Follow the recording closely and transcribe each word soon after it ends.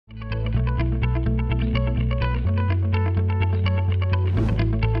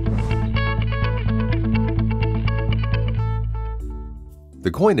The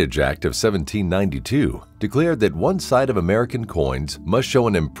Coinage Act of 1792 declared that one side of American coins must show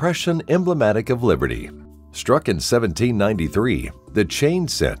an impression emblematic of liberty. Struck in 1793, the chain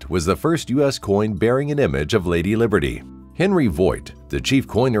cent was the first U.S. coin bearing an image of Lady Liberty. Henry Voigt, the chief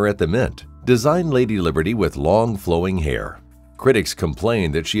coiner at the mint, designed Lady Liberty with long flowing hair. Critics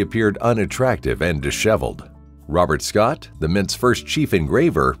complained that she appeared unattractive and disheveled. Robert Scott, the mint's first chief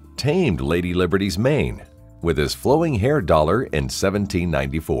engraver, tamed Lady Liberty's mane with his flowing hair dollar in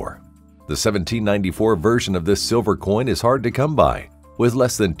 1794. The 1794 version of this silver coin is hard to come by, with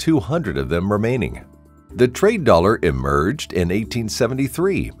less than 200 of them remaining. The trade dollar emerged in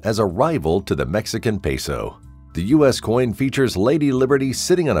 1873 as a rival to the Mexican peso. The U.S. coin features Lady Liberty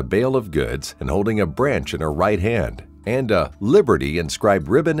sitting on a bale of goods and holding a branch in her right hand and a Liberty inscribed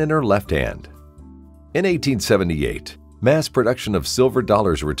ribbon in her left hand. In 1878, mass production of silver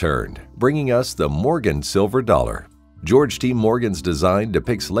dollars returned, bringing us the Morgan silver dollar. George T. Morgan's design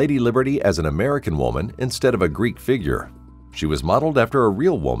depicts Lady Liberty as an American woman instead of a Greek figure. She was modeled after a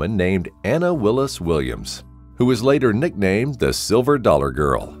real woman named Anna Willis Williams, who was later nicknamed the Silver Dollar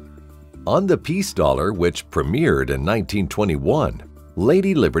Girl. On the peace dollar, which premiered in 1921,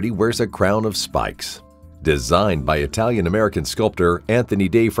 Lady Liberty wears a crown of spikes. Designed by Italian-American sculptor Anthony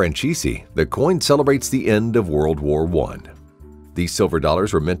de Francisci, the coin celebrates the end of World War I. These silver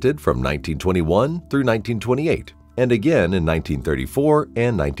dollars were minted from 1921 through 1928, and again in 1934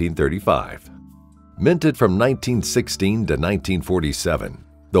 and 1935. Minted from 1916 to 1947,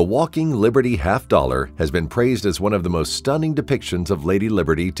 the Walking Liberty half dollar has been praised as one of the most stunning depictions of Lady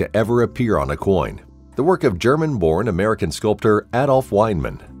Liberty to ever appear on a coin. The work of German-born American sculptor Adolf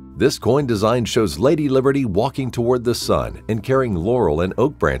Weinman. This coin design shows Lady Liberty walking toward the sun and carrying laurel and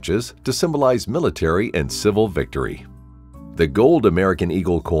oak branches to symbolize military and civil victory. The gold American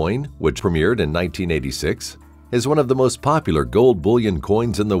Eagle coin, which premiered in 1986, is one of the most popular gold bullion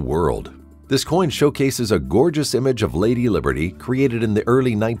coins in the world. This coin showcases a gorgeous image of Lady Liberty created in the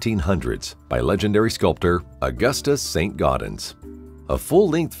early 1900s by legendary sculptor Augustus St. Gaudens. A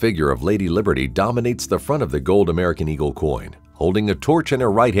full-length figure of Lady Liberty dominates the front of the gold American Eagle coin, holding a torch in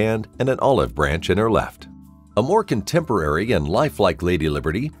her right hand and an olive branch in her left. A more contemporary and lifelike Lady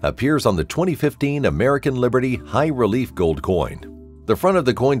Liberty appears on the 2015 American Liberty High Relief Gold coin. The front of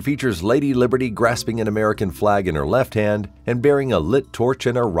the coin features Lady Liberty grasping an American flag in her left hand and bearing a lit torch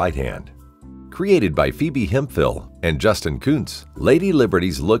in her right hand. Created by Phoebe Hemphill and Justin Kuntz, Lady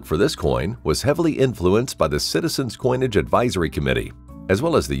Liberty's look for this coin was heavily influenced by the Citizens Coinage Advisory Committee, as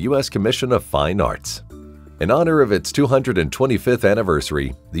well as the U.S. Commission of Fine Arts. In honor of its 225th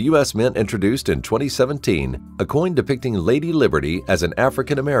anniversary, the U.S. Mint introduced in 2017 a coin depicting Lady Liberty as an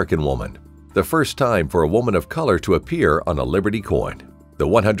African-American woman, the first time for a woman of color to appear on a Liberty coin. The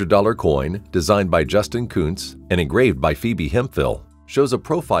 $100 coin, designed by Justin Kuntz and engraved by Phoebe Hemphill, shows a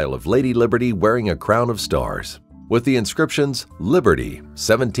profile of Lady Liberty wearing a crown of stars, with the inscriptions Liberty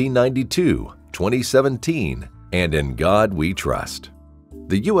 1792, 2017, and In God We Trust.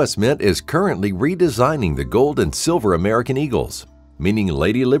 The U.S. Mint is currently redesigning the gold and silver American Eagles, meaning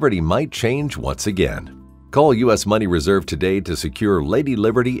Lady Liberty might change once again. Call U.S. Money Reserve today to secure Lady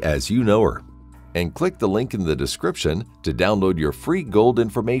Liberty as you know her, and click the link in the description to download your free gold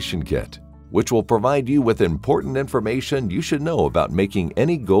information kit, which will provide you with important information you should know about making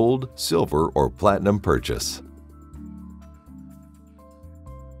any gold, silver, or platinum purchase.